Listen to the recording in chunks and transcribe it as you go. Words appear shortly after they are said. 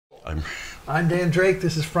I'm Dan Drake.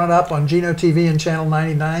 This is Front Up on Geno TV and Channel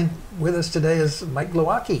 99. With us today is Mike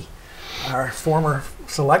Glowacki, our former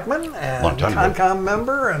selectman and CONCOM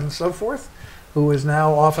member and so forth, who is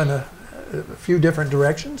now off in a few different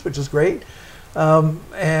directions, which is great.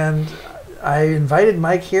 And I invited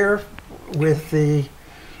Mike here with the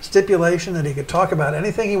stipulation that he could talk about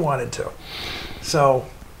anything he wanted to. So,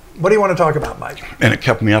 what do you want to talk about, Mike? And it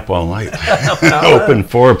kept me up all night. Open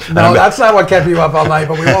forum. No, that's not what kept you up all night,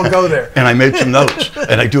 but we won't go there. And I made some notes,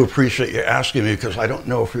 and I do appreciate you asking me, because I don't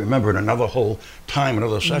know if you remember in another whole time,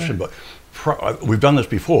 another session, but we've done this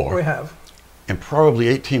before. We have. And probably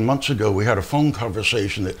 18 months ago, we had a phone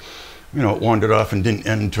conversation that, you know, it wandered off and didn't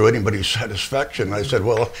end to anybody's satisfaction. I said,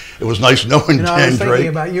 well, it was nice knowing Dan Drake. I was thinking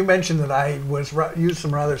about, you mentioned that I used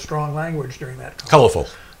some rather strong language during that call.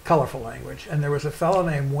 Colorful language. And there was a fellow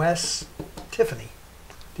named Wes Tiffany.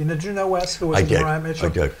 Did you know Wes, who was in Mariah Mitchell? I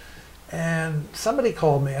did. And somebody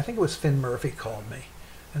called me, I think it was Finn Murphy called me,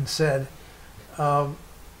 and said, what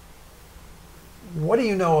do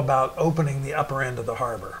you know about opening the upper end of the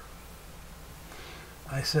harbor?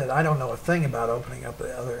 I said, I don't know a thing about opening up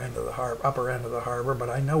the upper end of the harbor, but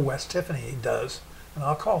I know Wes Tiffany does, and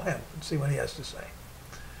I'll call him and see what he has to say.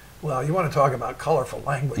 Well, you want to talk about colorful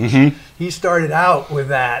language. He started out with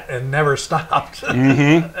that and never stopped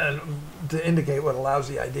and to indicate what a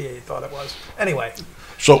lousy idea he thought it was. Anyway.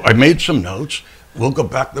 So I made some notes. We'll go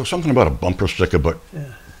back. There was something about a bumper sticker, but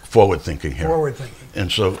forward thinking here. Forward thinking.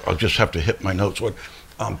 And so I'll just have to hit my notes.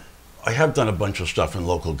 I have done a bunch of stuff in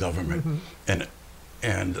local government.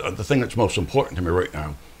 And the thing that's most important to me right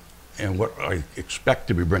now, and what I expect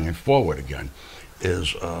to be bringing forward again,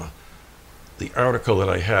 is the article that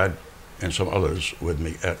I had and some others with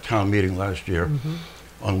me at town meeting last year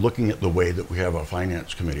on looking at the way that we have our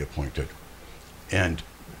finance committee appointed and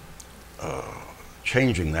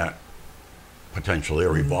changing that potentially,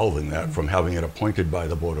 or evolving that from having it appointed by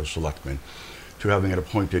the Board of Selectmen to having it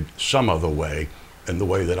appointed some other way, and the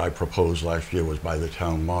way that I proposed last year was by the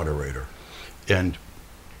town moderator. And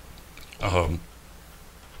a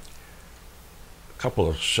couple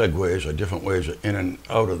of segues or different ways in and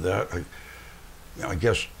out of that. I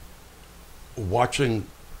guess watching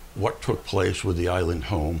what took place with the island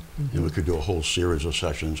home, and we could do a whole series of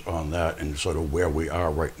sessions on that and sort of where we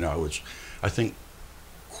are right now. It's, I think,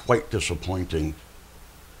 quite disappointing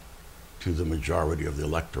to the majority of the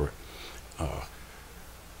electorate.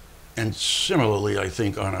 And similarly, I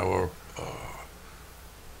think on our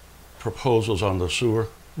proposals on the sewer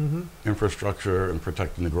infrastructure and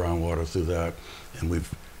protecting the groundwater through that, and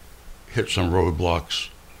we've hit some roadblocks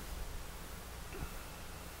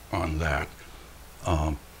on that.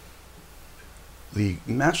 The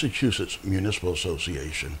Massachusetts Municipal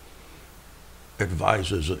Association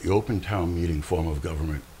advises that the open town meeting form of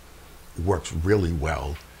government works really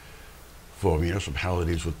well for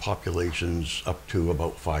municipalities with populations up to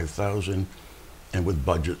about 5,000 and with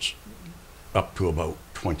budgets up to about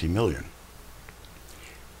 20 million.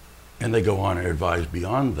 And they go on and advise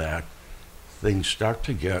beyond that, things start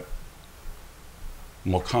to get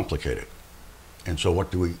more complicated. And so what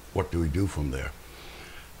do we do from there?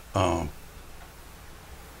 I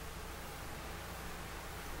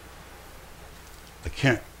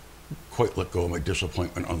can't quite let go of my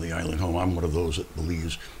disappointment on the island home. I'm one of those that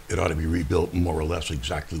believes it ought to be rebuilt more or less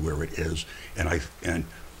exactly where it is. And I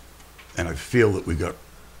feel that we got,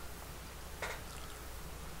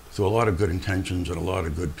 through a lot of good intentions and a lot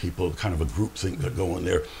of good people, kind of a group think that go in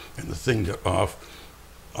there, and the thing got off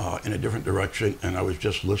in a different direction. And I was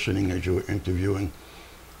just listening as you were interviewing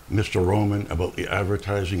Mr. Roman about the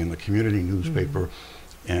advertising in the community newspaper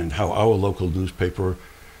and how our local newspaper,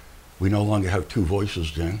 we no longer have two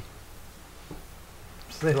voices, Dan.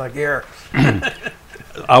 Say like air.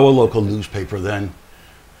 Our local newspaper then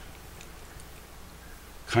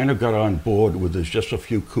kind of got on board with there's just a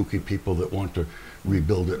few kooky people that want to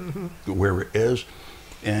rebuild it where it is.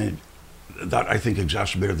 And that, I think,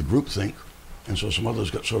 exacerbated the groupthink. And so some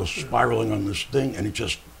others got sort of spiraling on this thing, and it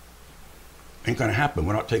just ain't going to happen.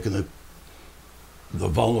 We're not taking the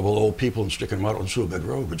vulnerable old people and sticking them out on Sewerbed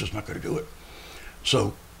Road. We're just not going to do it.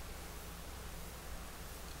 So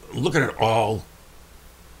looking at all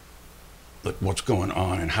what's going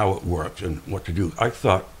on and how it works and what to do, I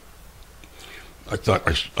thought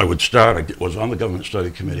I would start. I was on the government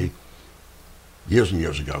study committee years and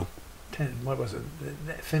years ago. What was it?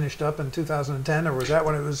 Finished up in 2010, or was that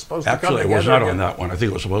when it was supposed to come together? Actually, I was not on that one. I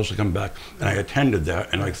think it was supposed to come back, and I attended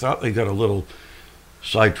that, and I thought they got a little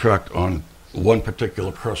sidetracked on one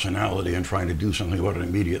particular personality and trying to do something about an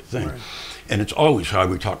immediate thing. Right. And it's always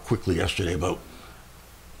hard. We talked quickly yesterday about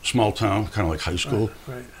small town, kind of like high school,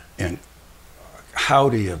 right. And how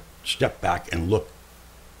do you step back and look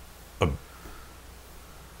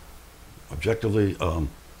objectively,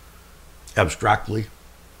 abstractly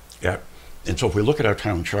at, and so if we look at our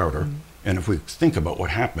town charter, and if we think about what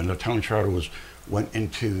happened, the town charter went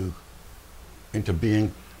into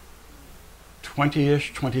being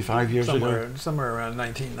 20-ish, 25 years ago. Somewhere around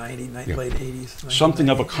 1990, late 80s. Something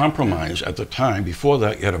of a compromise at the time. Before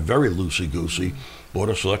that, you had a very loosey-goosey Board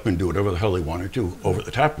of Selectmen do whatever the hell they wanted to over at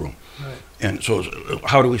the tap room. Right. And so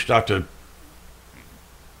how do we start to,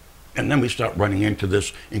 and then we start running into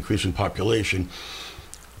this increasing population,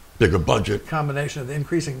 bigger budget. Combination of the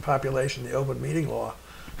increasing population, the open meeting law.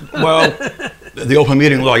 Well, the open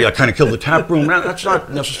meeting law, kind of killed the tap room. That's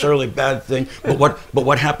not necessarily a bad thing. But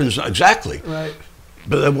what happens exactly? Right.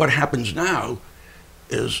 But then what happens now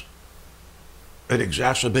is it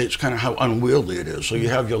exacerbates kind of how unwieldy it is. So you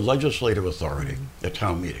have your legislative authority at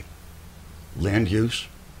town meeting, land use,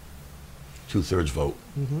 2/3 vote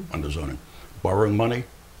under zoning, borrowing money,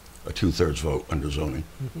 a 2/3 vote under zoning.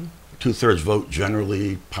 2/3 vote,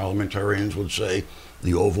 generally parliamentarians would say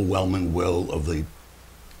the overwhelming will of the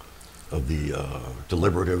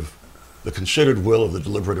deliberative, the considered will of the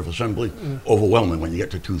deliberative assembly, overwhelming. When you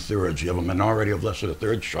get to 2/3, you have a minority of less than a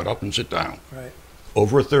third, shut up and sit down. Right.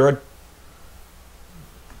 Over a third,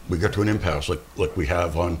 we get to an impasse like we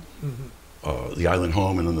have on the Island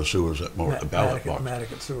Home and then the sewers at the ballot box.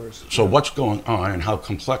 Sewers. So what's going on and how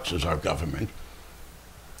complex is our government?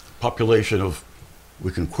 Population of,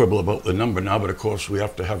 we can quibble about the number now, but of course we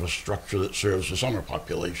have to have a structure that serves the summer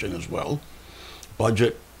population as well.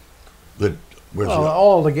 Budget,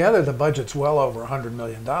 all together, the budget's well over $100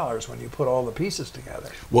 million when you put all the pieces together.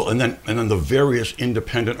 Well, and then the various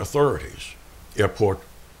independent authorities, airport,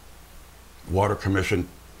 water commission,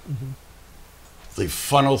 they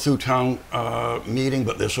funnel through town meeting,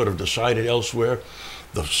 but they're sort of decided elsewhere.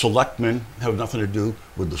 The selectmen have nothing to do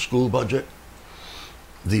with the school budget.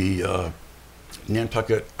 The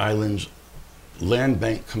Nantucket Islands Land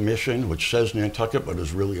Bank Commission, which says Nantucket, but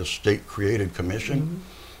is really a state-created commission.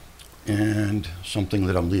 And something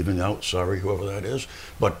that I'm leaving out, sorry, whoever that is,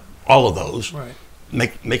 but all of those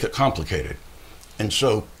make it complicated. And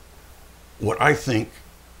so what I think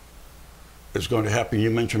is going to happen, you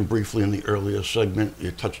mentioned briefly in the earlier segment, you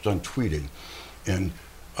touched on tweeting. And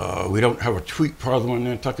we don't have a tweet problem in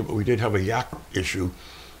Nantucket, but we did have a yak issue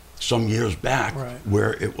some years back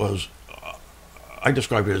where it was, I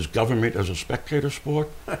described it as government as a spectator sport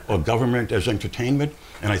or government as entertainment.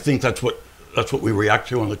 And I think that's what we react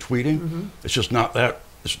to on the tweeting. It's just not that,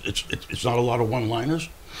 it's not a lot of one-liners.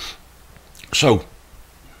 So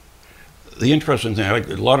the interesting thing, I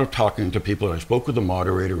did a lot of talking to people, and I spoke with the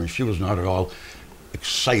moderator, and she was not at all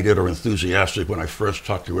excited or enthusiastic when I first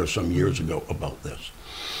talked to her some years ago about this.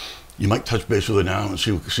 You might touch base with her now and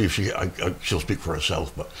see if she'll speak for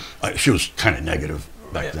herself, but she was kind of negative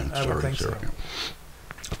back then. I would think so.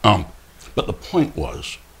 But the point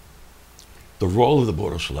was, the role of the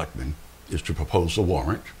Board of Selectmen is to propose the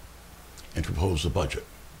warrant and to propose the budget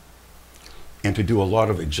and to do a lot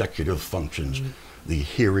of executive functions, the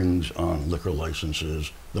hearings on liquor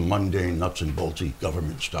licenses, the mundane nuts and bolty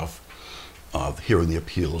government stuff, hearing the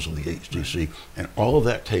appeals of the HDC, and all of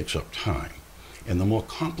that takes up time. And the more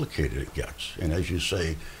complicated it gets, and as you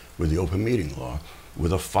say, with the open meeting law,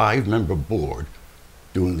 with a 5-member board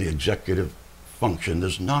doing the executive function,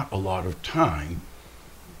 there's not a lot of time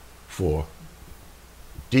for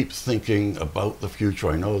deep thinking about the future.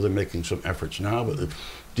 I know they're making some efforts now, but the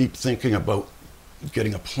deep thinking about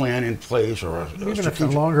getting a plan in place or even if a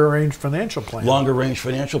longer range financial plan. Longer range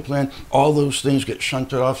financial plan, all those things get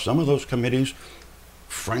shunted off. Some of those committees,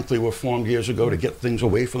 frankly, were formed years ago to get things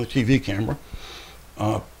away from the TV camera.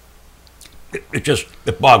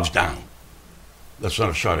 It bogs down. That's not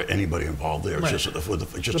a shot at anybody involved there. It's just that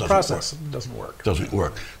the process doesn't work. Doesn't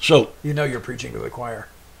work. So you're preaching to the choir.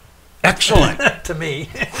 Excellent. To me.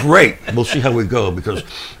 Great. We'll see how we go, because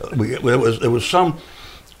there was some,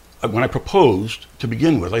 when I proposed to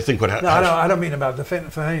begin with, I think what happened. No, I don't mean about the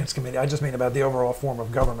Finance Committee. I just mean about the overall form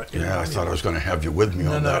of government. Yeah, I thought I was going to have you with me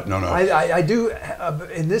on that. No. I do,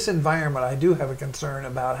 in this environment, I do have a concern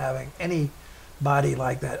about having any body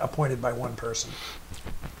like that appointed by one person.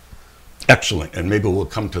 Excellent. And maybe we'll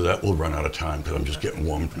come to that. We'll run out of time because I'm just getting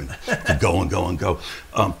warmed to go and go and go.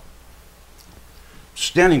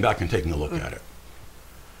 Standing back and taking a look at it,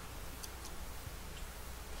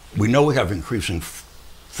 we know we have increasing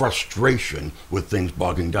frustration with things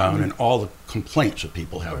bogging down and all the complaints that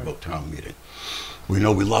people have about town meeting. We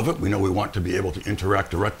know we love it. We know we want to be able to interact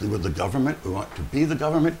directly with the government. We want to be the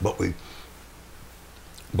government, but we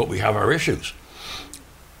have our issues.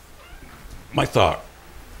 My thought,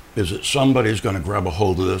 is that somebody's going to grab a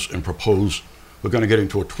hold of this and propose, we're going to get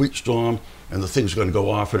into a tweet storm and the thing's going to go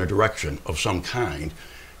off in a direction of some kind.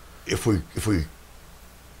 If we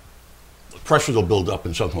pressure will build up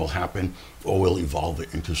and something will happen, or we'll evolve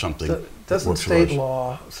it into something. Doesn't state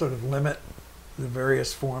law sort of limit the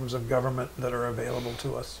various forms of government that are available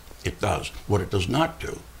to us? It does. What it does not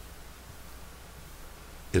do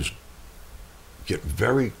is get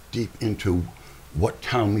very deep into what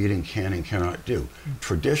town meeting can and cannot do.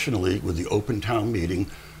 Traditionally, with the open town meeting,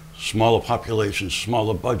 smaller populations,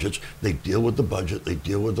 smaller budgets, they deal with the budget, they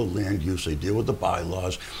deal with the land use, they deal with the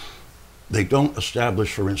bylaws. They don't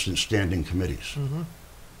establish, for instance, standing committees.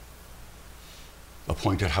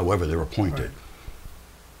 Appointed however they're appointed.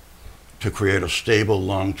 Right. To create a stable,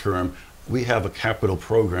 long-term, we have a capital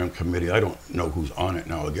program committee. I don't know who's on it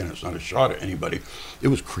now. Again, it's not a shot at anybody. It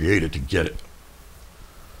was created to get it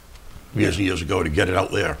years and years ago, to get it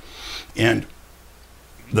out there. And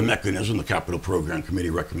the mechanism, the capital program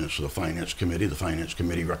committee recommends to the finance committee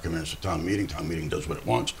recommends to town meeting does what it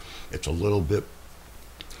wants. It's a little bit,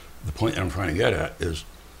 the point that I'm trying to get at is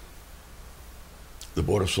the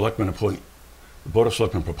Board of Selectmen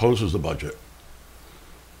proposes the budget.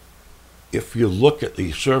 If you look at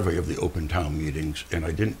the survey of the open town meetings, and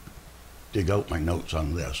I didn't dig out my notes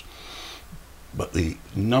on this, but the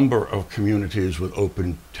number of communities with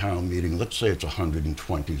open town meeting, let's say it's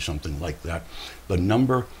 120, something like that, the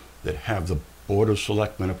number that have the Board of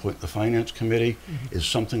Selectmen appoint the Finance Committee is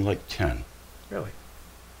something like 10. Really?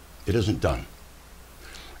 It isn't done.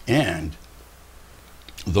 And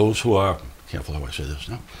those who are, careful how I say this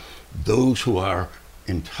now, those who are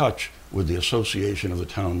in touch with the Association of the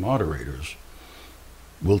Town Moderators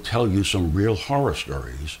will tell you some real horror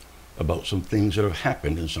stories about some things that have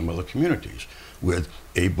happened in some other communities, with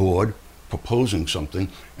a board proposing something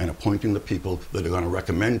and appointing the people that are going to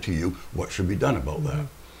recommend to you what should be done about that.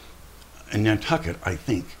 In Nantucket, I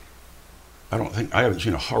haven't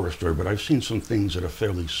seen a horror story, but I've seen some things that are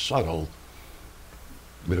fairly subtle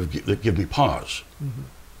that give me pause.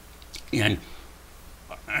 And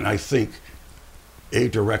I think a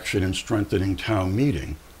direction in strengthening town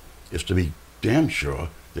meeting is to be damn sure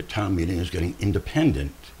that town meeting is getting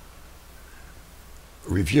independent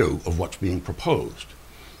review of what's being proposed.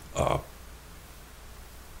 A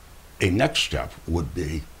next step would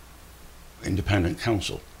be independent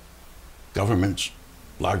council. Governments,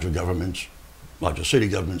 larger city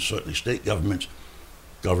governments, certainly state governments,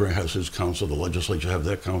 governor has his council, the legislature have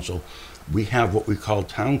their council. We have what we call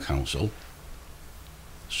town council,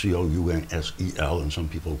 C-O-U-N-S-E-L, and some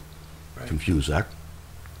people confuse that.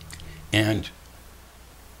 And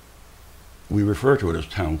we refer to it as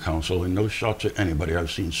town council, and no shots at anybody.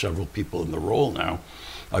 I've seen several people in the role now.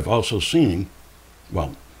 I've also seen,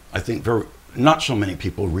 well, I think not so many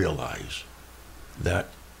people realize that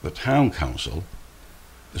the town council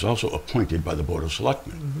is also appointed by the Board of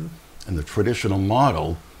Selectmen. And the traditional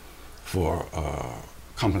model for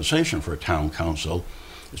compensation for a town council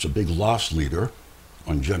is a big loss leader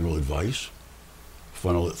on general advice,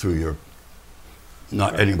 funnel it through your,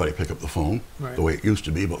 not anybody pick up the phone the way it used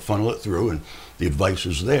to be, but funnel it through and the advice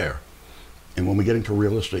is there. And when we get into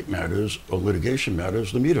real estate matters or litigation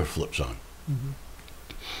matters, the meter flips on.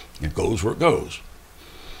 It goes where it goes.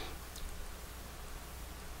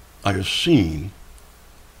 I have seen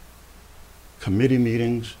committee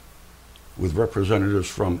meetings with representatives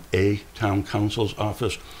from a town council's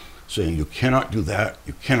office saying you cannot do that,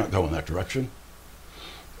 you cannot go in that direction.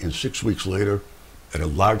 And 6 weeks later, at a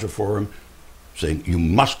larger forum, saying you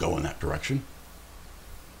must go in that direction.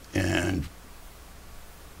 And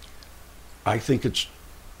I think it's,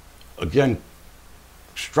 again,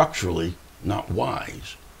 structurally not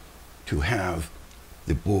wise to have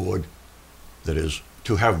the board that is,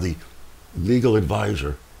 to have the legal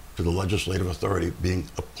advisor to the legislative authority being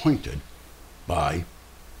appointed by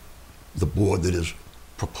the board that is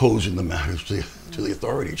proposing the matters to the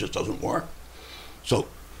authority. It just doesn't work. So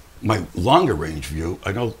my longer range view,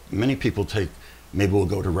 I know many people take, maybe we'll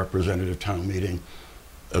go to representative town meeting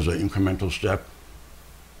as an incremental step.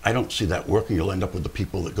 I don't see that working. You'll end up with the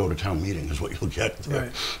people that go to town meeting is what you'll get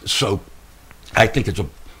there. So I think it's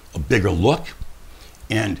a bigger look,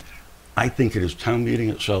 and I think it is town meeting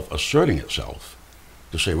itself asserting itself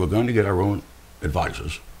to say we're going to get our own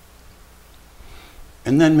advisors.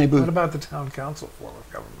 And then maybe... What about the town council form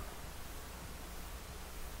of government?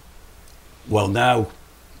 Well, now,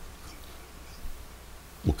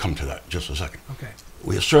 we'll come to that in just a second. Okay.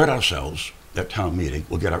 We assert ourselves at town meeting,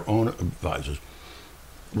 we'll get our own advisors,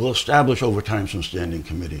 we'll establish over time some standing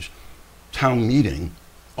committees. Town meeting,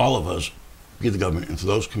 all of us, be the government into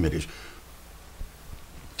those committees,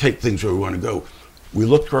 take things where we want to go. We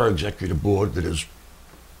look to our executive board that is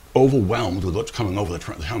overwhelmed with what's coming over the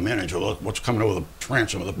town manager, what's coming over the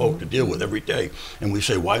transom of the boat to deal with every day. And we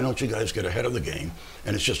say, why don't you guys get ahead of the game?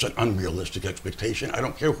 And it's just an unrealistic expectation. I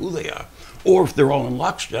don't care who they are. Or if they're all in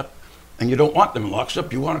lockstep and you don't want them in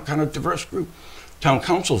lockstep, you want a kind of diverse group. Town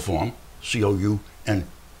council form, COUNCIL,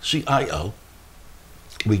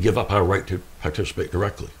 we give up our right to participate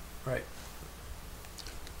directly. Right.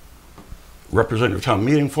 Representative town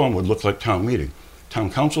meeting form would look like town meeting.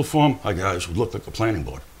 Town council form, hi guys, would look like the planning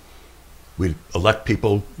board. We'd elect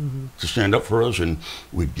people to stand up for us, and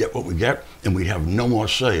we'd get what we get, and we'd have no more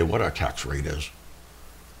say in what our tax rate is,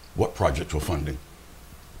 what projects we're funding.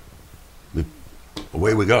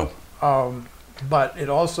 Away we go. But it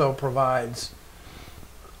also provides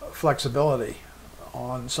flexibility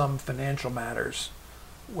on some financial matters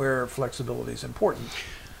where flexibility is important.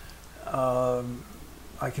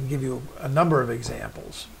 I can give you a number of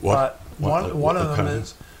examples, but one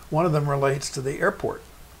of them relates to the airport.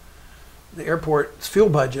 The airport's fuel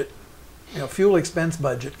budget, fuel expense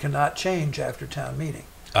budget cannot change after town meeting,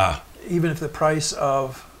 even if the price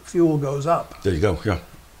of fuel goes up. There you go. Yeah.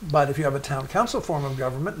 But if you have a town council form of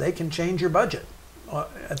government, they can change your budget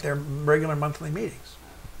at their regular monthly meetings.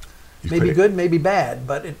 Maybe good, maybe bad,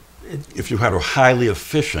 but if you had a highly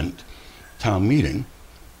efficient town meeting,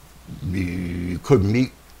 you could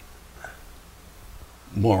meet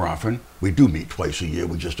more often. We do meet twice a year.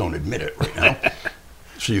 We just don't admit it right now.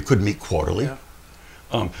 So you could meet quarterly.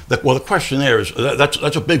 Yeah. The question there is,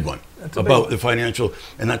 that's a big one about the financial,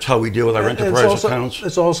 and that's how we deal with our enterprise accounts.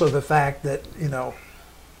 It's also the fact that,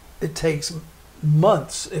 it takes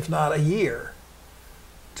months, if not a year,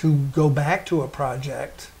 to go back to a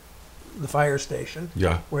project, the fire station,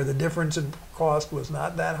 where the difference in cost was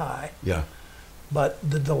not that high. Yeah. But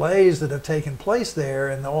the delays that have taken place there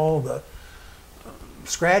and all the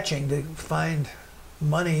scratching to find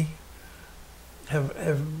money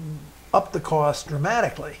have upped the cost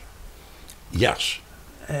dramatically. Yes.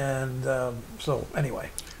 And so anyway.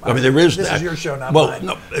 I mean, there is this that. Is your show, not mine.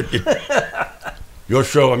 No, your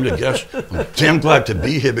show, I'm your guest. I'm damn glad to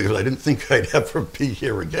be here because I didn't think I'd ever be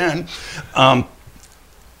here again. So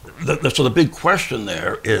the big question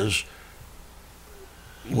there is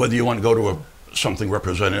whether you want to go to something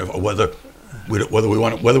representative or whether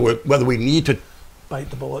we need to bite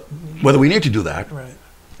the bullet. Whether we need to do that, right,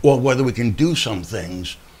 or whether we can do some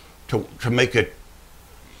things to make it,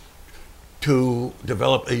 to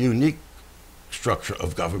develop a unique structure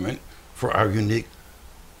of government for our unique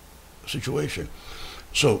situation.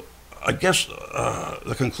 So I guess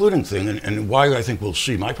the concluding thing, and why I think we'll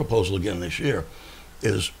see my proposal again this year,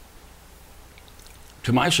 is,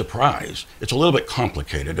 to my surprise, it's a little bit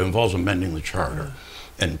complicated. It involves amending the charter.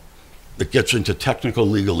 And it gets into technical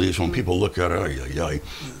legalese when people look at it,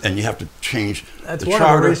 and you have to change That's the one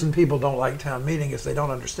charter. of the reasons people don't like town meeting is they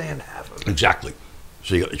don't understand half of it. Exactly.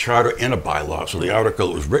 So you got the charter and a bylaw. So the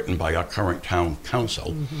article was written by our current town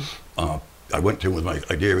council. I went to him with my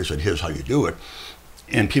idea. He said, here's how you do it.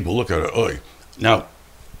 And people look at it, Now,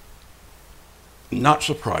 not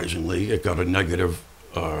surprisingly, it got a negative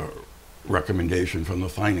recommendation from the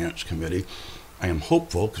Finance Committee. I am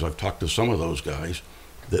hopeful, because I've talked to some of those guys,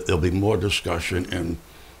 that there'll be more discussion and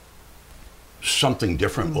something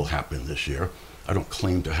different will happen this year. I don't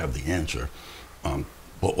claim to have the answer.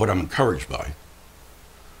 But what I'm encouraged by,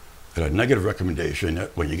 that a negative recommendation,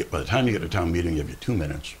 that by the time you get to town meeting, you have your 2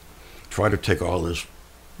 minutes. Try to take all this,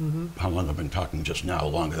 how long I've been talking just now,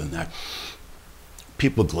 longer than that.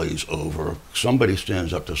 People glaze over. Somebody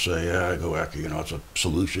stands up to say, Glowacki, it's a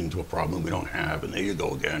solution to a problem we don't have, and there you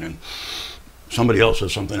go again. And somebody else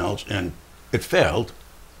says something else, and it failed.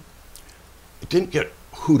 It didn't get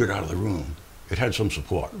hooted out of the room. It had some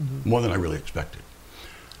support, more than I really expected.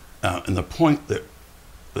 And the point that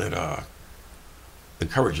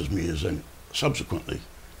encourages me is then subsequently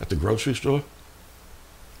at the grocery store,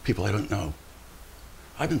 people I don't know.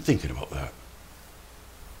 I've been thinking about that.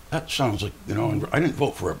 That sounds like, and I didn't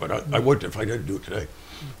vote for it, but I would if I did do it today.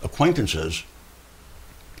 Acquaintances,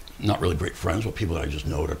 not really great friends, but people that I just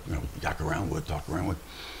know to talk around with.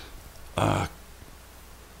 I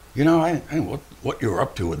know what you're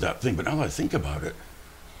up to with that thing, but now that I think about it,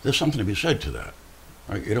 there's something to be said to that.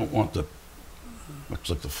 Right? You don't want it's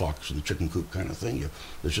like the fox and the chicken coop kind of thing.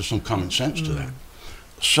 There's just some common sense to that.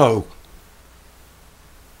 So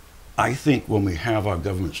I think when we have our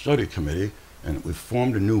government study committee, and we've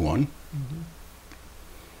formed a new one,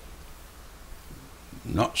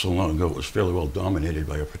 not so long ago, it was fairly well dominated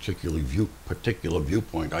by a particular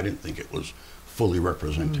viewpoint. I didn't think it was fully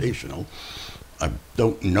representational. I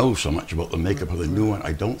don't know so much about the makeup of the new one.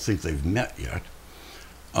 I don't think they've met yet.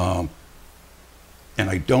 And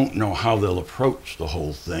I don't know how they'll approach the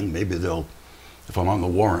whole thing. Maybe they'll, if I'm on the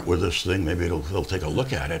warrant with this thing, maybe they'll take a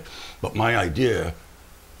look at it. But my idea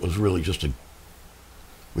was really just to,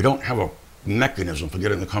 we don't have a mechanism for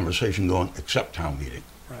getting the conversation going except town meeting.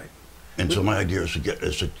 Right. And so my idea is to get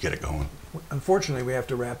it going. Unfortunately, we have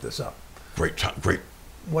to wrap this up. Great.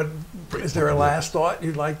 Is there a last thought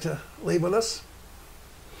you'd like to leave with us?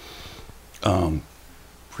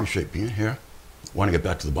 Appreciate being here. Want to get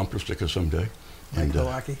back to the bumper sticker someday.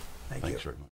 MikeGlowacki, thank you. Thanks very much.